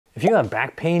If you have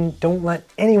back pain, don't let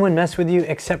anyone mess with you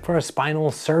except for a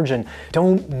spinal surgeon.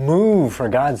 Don't move, for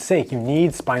God's sake, you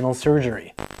need spinal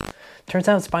surgery. Turns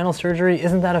out spinal surgery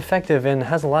isn't that effective and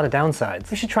has a lot of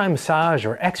downsides. You should try massage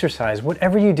or exercise.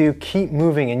 Whatever you do, keep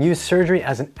moving and use surgery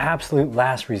as an absolute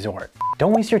last resort.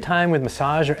 Don't waste your time with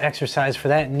massage or exercise for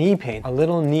that knee pain. A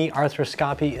little knee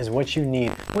arthroscopy is what you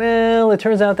need. Well, it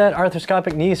turns out that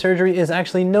arthroscopic knee surgery is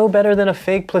actually no better than a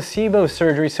fake placebo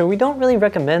surgery, so we don't really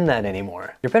recommend that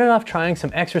anymore. You're better off trying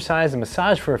some exercise and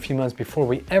massage for a few months before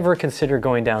we ever consider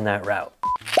going down that route.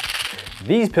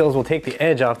 These pills will take the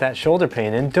edge off that shoulder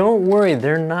pain, and don't worry,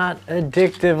 they're not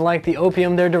addictive like the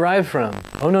opium they're derived from.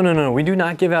 Oh no, we do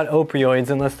not give out opioids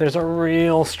unless there's a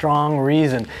real strong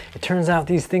reason. It turns out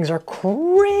these things are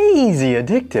crazy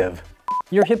addictive.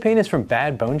 Your hip pain is from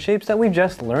bad bone shapes that we've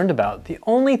just learned about. The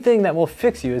only thing that will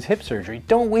fix you is hip surgery.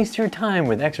 Don't waste your time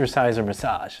with exercise or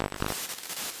massage.